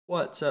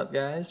What's up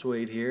guys,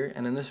 Wade here,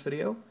 and in this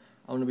video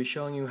I'm going to be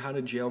showing you how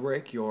to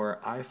jailbreak your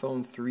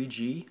iPhone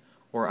 3G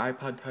or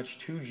iPod Touch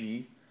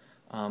 2G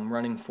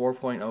running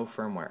 4.0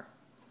 firmware.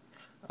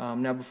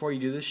 Now before you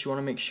do this, you want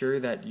to make sure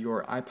that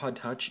your iPod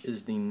Touch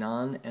is the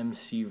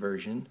non-MC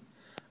version.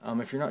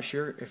 If you're not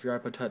sure if your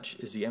iPod Touch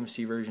is the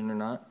MC version or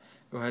not,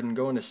 go ahead and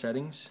go into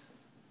Settings,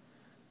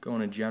 go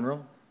into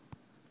General,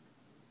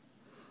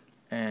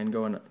 and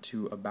go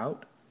into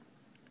About.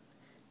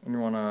 And you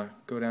want to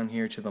go down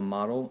here to the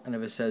model, and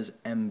if it says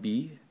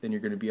MB, then you're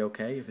going to be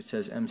okay. If it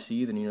says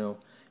MC, then you know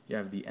you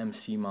have the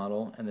MC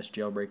model, and this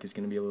jailbreak is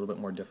going to be a little bit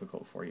more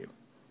difficult for you.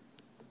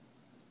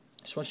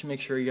 So once you make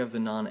sure you have the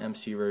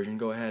non-MC version,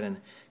 go ahead and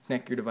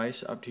connect your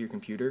device up to your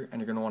computer, and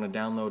you're going to want to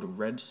download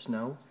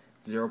redsn0w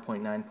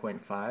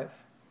 0.9.5.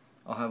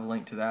 I'll have a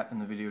link to that in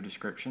the video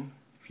description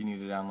if you need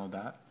to download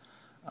that.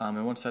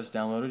 And once that's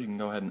downloaded, you can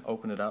go ahead and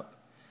open it up,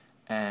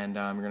 and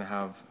you're going to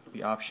have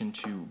the option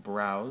to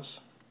browse.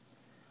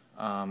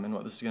 And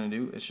what this is going to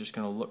do is just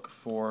going to look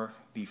for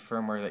the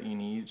firmware that you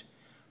need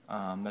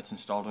that's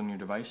installed on your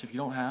device. If you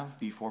don't have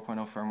the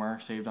 4.0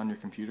 firmware saved on your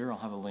computer, I'll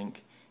have a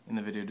link in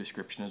the video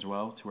description as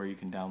well to where you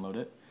can download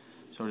it.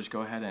 So just go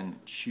ahead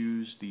and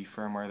choose the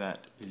firmware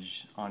that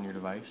is on your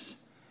device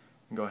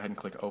and go ahead and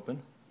click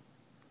open,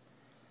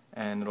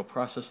 and it'll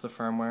process the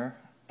firmware.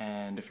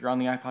 And if you're on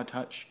the iPod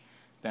Touch,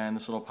 then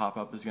this little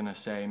pop-up is going to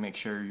say make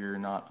sure you're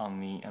not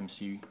on the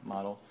MC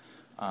model.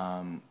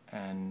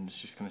 And it's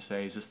just going to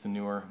say, is this the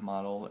newer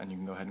model? And you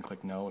can go ahead and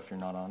click no if you're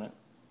not on it.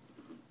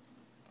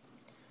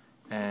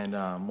 And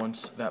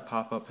once that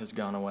pop-up has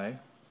gone away,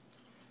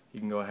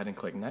 you can go ahead and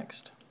click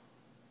next.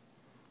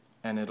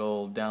 And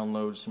it'll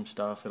download some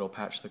stuff, it'll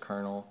patch the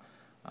kernel,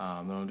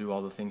 it'll do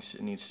all the things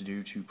it needs to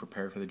do to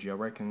prepare for the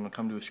jailbreak, and it'll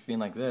come to a screen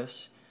like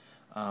this,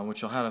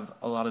 which will have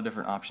a lot of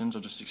different options.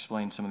 I'll just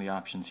explain some of the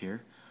options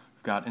here.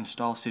 We've got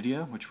Install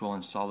Cydia, which will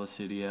install the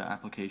Cydia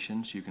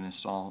application, so you can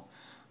install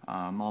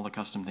all the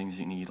custom things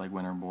you need, like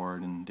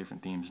Winterboard and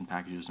different themes and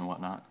packages and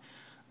whatnot.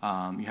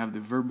 You have the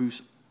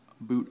verbose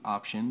boot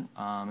option,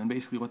 and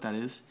basically what that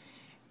is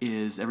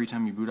every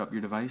time you boot up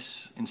your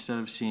device, instead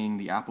of seeing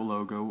the Apple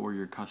logo or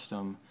your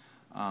custom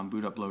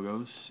boot up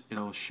logos,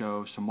 it'll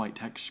show some white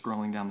text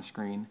scrolling down the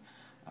screen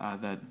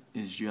that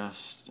is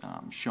just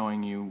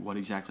showing you what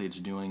exactly it's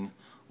doing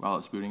while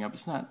it's booting up.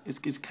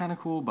 It's kind of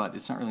cool, but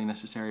it's not really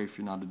necessary if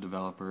you're not a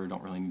developer.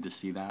 Don't really need to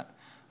see that.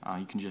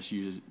 You can just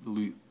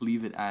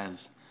leave it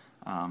as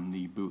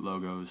the boot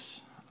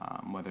logos,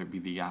 whether it be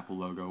the Apple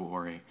logo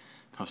or a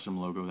custom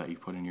logo that you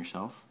put in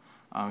yourself.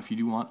 If you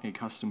do want a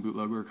custom boot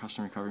logo or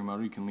custom recovery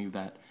mode, you can leave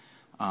that.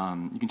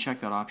 You can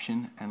check that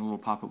option, and a little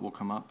pop-up will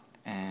come up,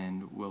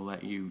 and will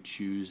let you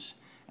choose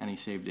any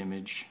saved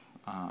image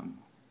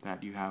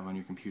that you have on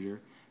your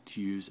computer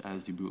to use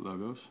as the boot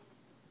logos.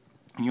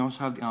 And you also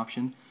have the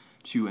option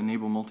to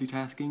enable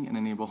multitasking and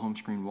enable home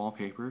screen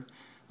wallpaper.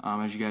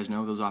 As you guys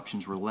know, those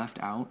options were left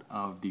out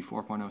of the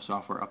 4.0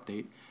 software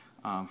update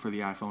for the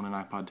iPhone and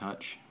iPod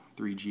Touch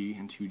 3G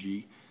and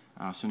 2G.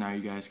 So now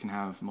you guys can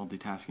have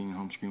multitasking and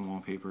home screen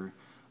wallpaper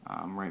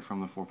right from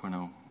the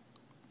 4.0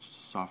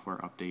 software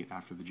update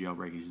after the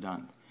jailbreak is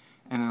done.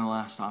 And then the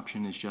last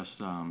option is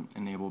just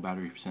enable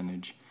battery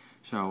percentage.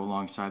 So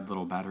alongside the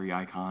little battery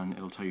icon,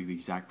 it'll tell you the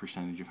exact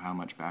percentage of how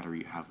much battery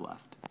you have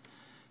left.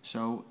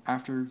 So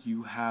after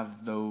you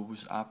have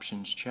those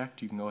options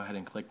checked, you can go ahead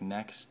and click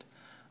next.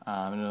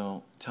 And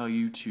it'll tell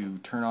you to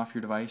turn off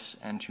your device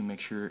and to make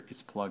sure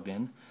it's plugged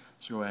in.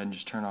 So go ahead and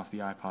just turn off the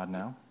iPod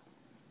now.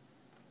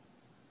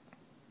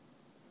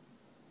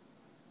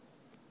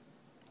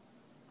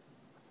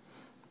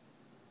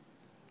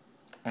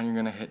 And you're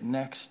going to hit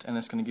next, and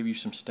it's going to give you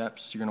some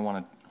steps. You're going to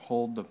want to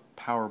hold the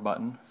power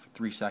button for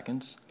 3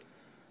 seconds.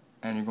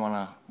 And you're going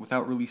to,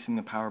 without releasing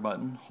the power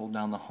button, hold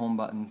down the home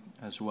button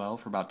as well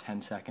for about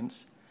 10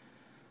 seconds.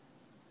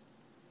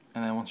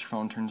 And then once your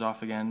phone turns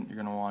off again, you're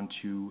going to want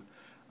to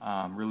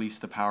release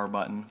the power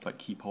button, but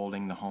keep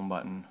holding the home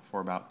button for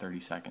about 30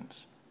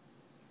 seconds.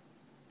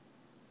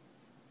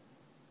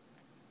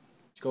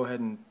 Just go ahead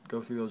and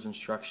go through those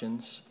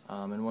instructions,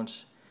 and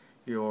once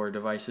your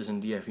device is in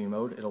DFU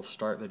mode, it'll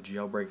start the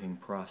jailbreaking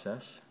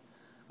process.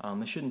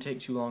 This shouldn't take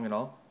too long at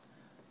all.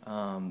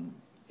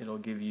 It'll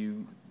give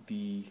you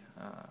the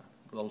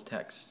little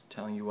text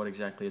telling you what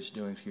exactly it's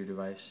doing to your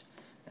device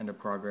and a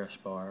progress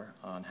bar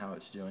on how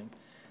it's doing.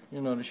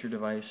 You'll notice your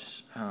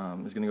device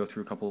is going to go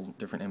through a couple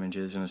different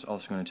images, and it's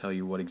also going to tell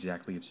you what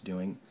exactly it's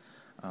doing.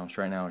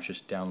 So right now it's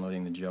just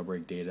downloading the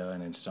jailbreak data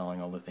and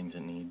installing all the things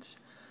it needs,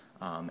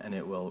 and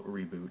it will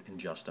reboot in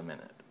just a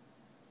minute.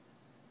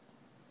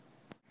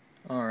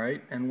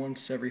 Alright, and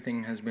once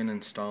everything has been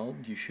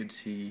installed, you should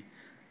see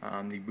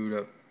the boot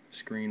up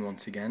screen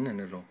once again, and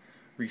it'll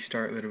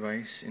restart the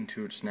device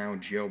into its now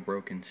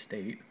jailbroken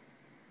state.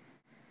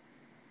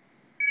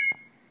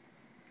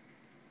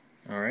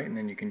 Alright, and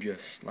then you can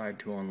just slide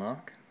to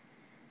unlock,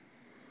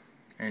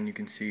 and you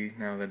can see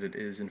now that it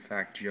is in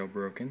fact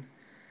jailbroken,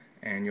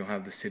 and you'll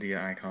have the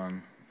Cydia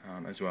icon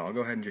as well. I'll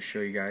go ahead and just show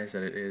you guys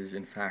that it is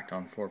in fact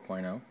on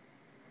 4.0.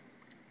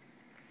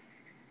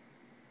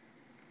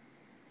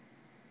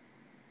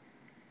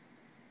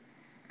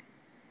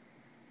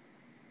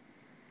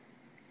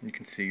 you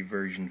can see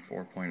version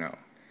 4.0.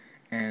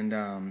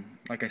 And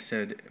like I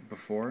said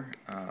before,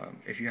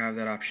 if you have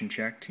that option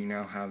checked, you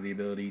now have the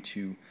ability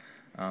to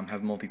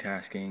have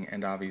multitasking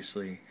and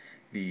obviously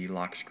the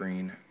lock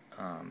screen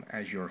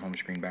as your home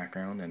screen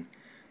background, and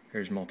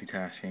there's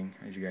multitasking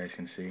as you guys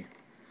can see.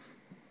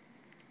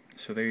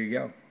 So there you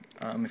go.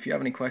 If you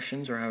have any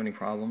questions or have any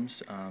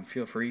problems,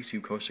 feel free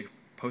to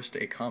post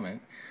a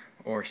comment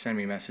or send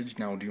me a message,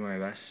 and I will do my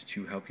best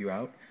to help you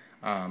out.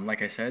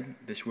 Like I said,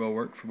 this will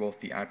work for both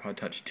the iPod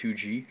Touch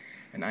 2G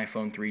and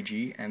iPhone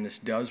 3G, and this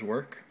does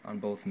work on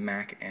both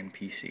Mac and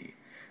PC.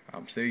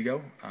 So there you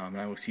go, and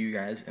I will see you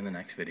guys in the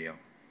next video.